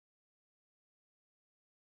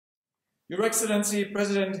Your Excellency,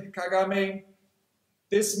 President Kagame,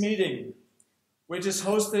 this meeting, which is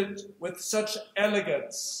hosted with such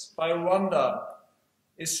elegance by Rwanda,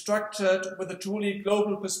 is structured with a truly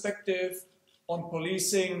global perspective on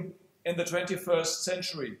policing in the 21st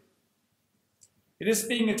century. It is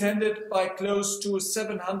being attended by close to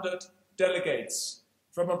 700 delegates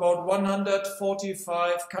from about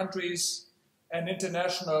 145 countries and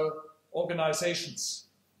international organizations.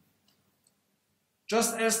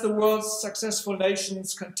 Just as the world's successful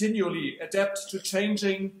nations continually adapt to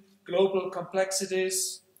changing global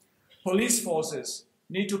complexities, police forces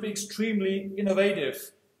need to be extremely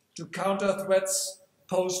innovative to counter threats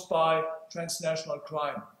posed by transnational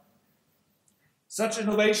crime. Such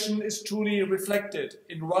innovation is truly reflected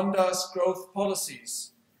in Rwanda's growth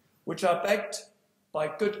policies, which are backed by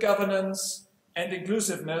good governance and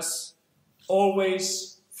inclusiveness,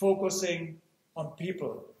 always focusing on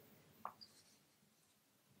people.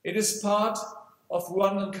 It is part of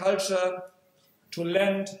Rwandan culture to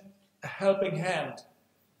lend a helping hand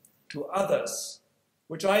to others,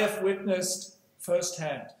 which I have witnessed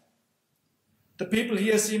firsthand. The people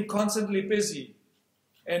here seem constantly busy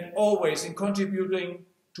and always in contributing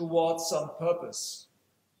towards some purpose.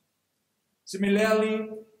 Similarly,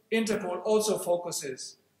 Interpol also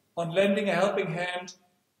focuses on lending a helping hand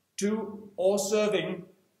to or serving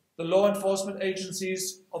the law enforcement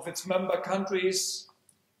agencies of its member countries,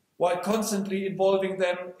 while constantly involving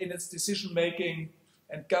them in its decision-making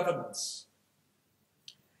and governance.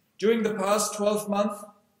 During the past 12 months,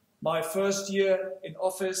 my first year in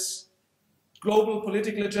office, global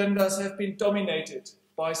political agendas have been dominated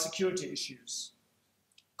by security issues.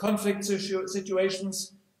 Conflict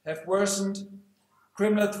situations have worsened,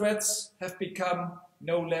 criminal threats have become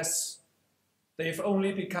no less. They've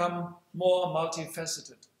only become more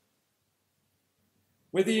multifaceted.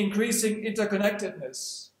 With the increasing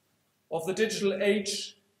interconnectedness of the digital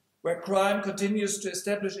age, where crime continues to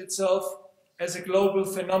establish itself as a global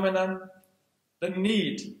phenomenon, the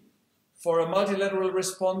need for a multilateral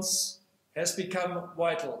response has become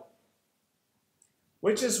vital.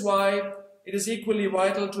 Which is why it is equally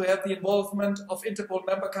vital to have the involvement of Interpol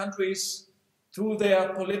member countries through their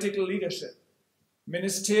political leadership,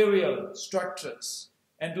 ministerial structures,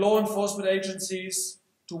 and law enforcement agencies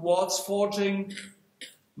towards forging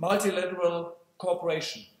multilateral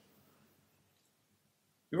cooperation.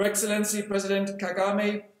 Your Excellency, President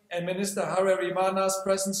Kagame and Minister Harerimana's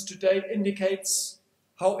presence today indicates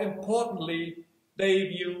how importantly they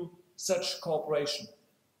view such cooperation.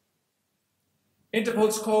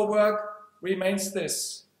 Interpol's core work remains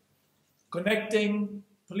this: connecting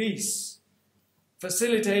police,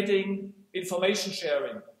 facilitating information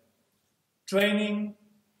sharing, training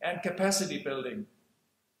and capacity building,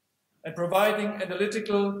 and providing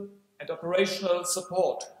analytical and operational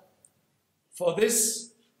support. For this,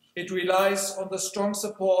 it relies on the strong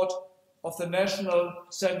support of the national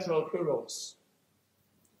central bureaus.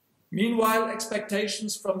 Meanwhile,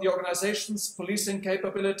 expectations from the organization's policing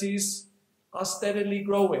capabilities are steadily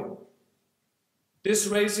growing. This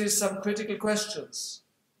raises some critical questions.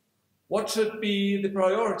 What should be the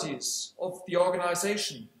priorities of the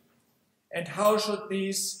organization, and how should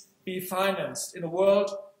these be financed in a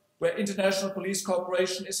world where international police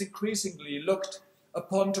cooperation is increasingly looked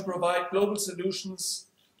upon to provide global solutions,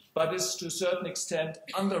 but is to a certain extent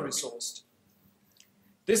under-resourced?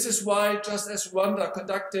 This is why, just as Rwanda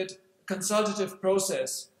conducted a consultative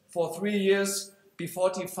process for 3 years before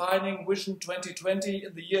defining Vision 2020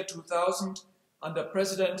 in the year 2000 under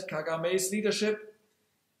President Kagame's leadership,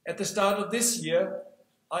 at the start of this year,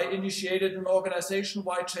 I initiated an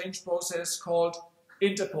organization-wide change process called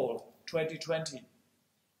INTERPOL 2020.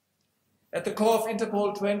 At the core of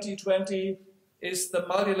INTERPOL 2020 is the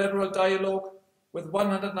multilateral dialogue with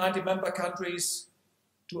 190 member countries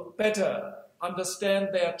to better understand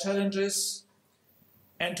their challenges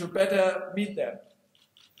and to better meet them.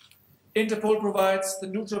 Interpol provides the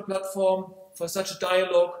neutral platform for such a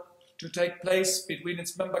dialogue to take place between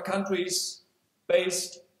its member countries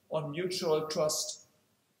based on mutual trust.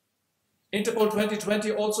 Interpol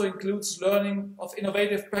 2020 also includes learning of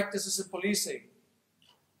innovative practices in policing,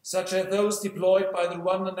 such as those deployed by the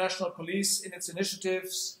Rwandan National Police in its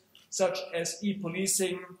initiatives such as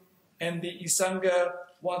e-policing and the Isanga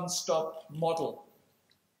one-stop model.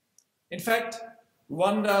 In fact,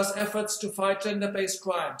 Rwanda's efforts to fight gender-based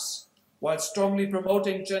crimes, while strongly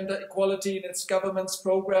promoting gender equality in its government's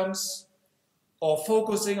programs, or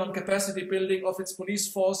focusing on capacity building of its police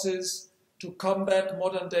forces to combat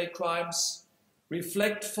modern-day crimes,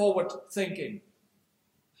 reflect forward thinking.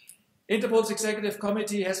 Interpol's Executive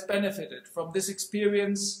Committee has benefited from this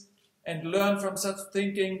experience and learn from such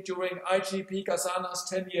thinking during IGP Kasana's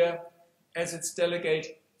tenure as its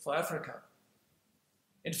delegate for Africa.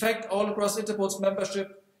 In fact, all across Interpol's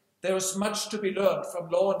membership, there is much to be learned from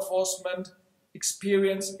law enforcement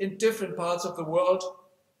experience in different parts of the world,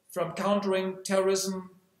 from countering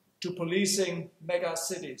terrorism to policing mega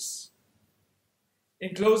cities.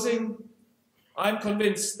 In closing, I'm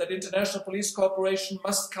convinced that international police cooperation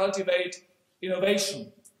must cultivate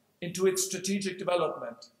innovation into its strategic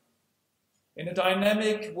development. In a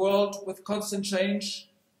dynamic world with constant change,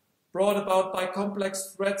 brought about by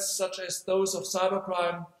complex threats such as those of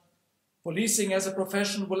cybercrime, policing as a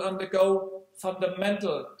profession will undergo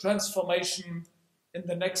fundamental transformation in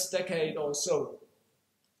the next decade or so.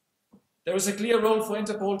 There is a clear role for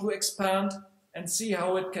Interpol to expand and see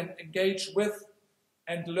how it can engage with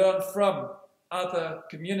and learn from other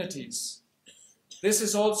communities. This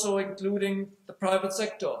is also including the private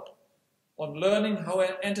sector, on learning how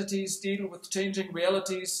entities deal with changing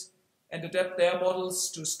realities and adapt their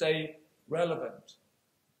models to stay relevant.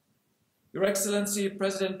 Your Excellency,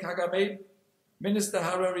 President Kagame, Minister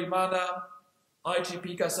Hararimana,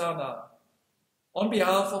 IGP Kasana, on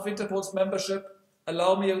behalf of Interpol's membership,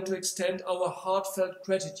 allow me to extend our heartfelt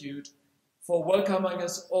gratitude for welcoming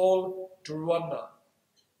us all to Rwanda.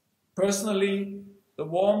 Personally, the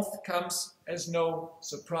warmth comes as no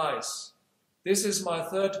surprise. This is my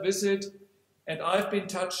third visit, and I've been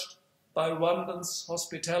touched by Rwandans'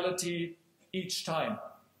 hospitality each time.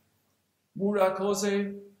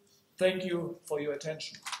 Murakoze, thank you for your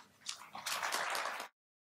attention.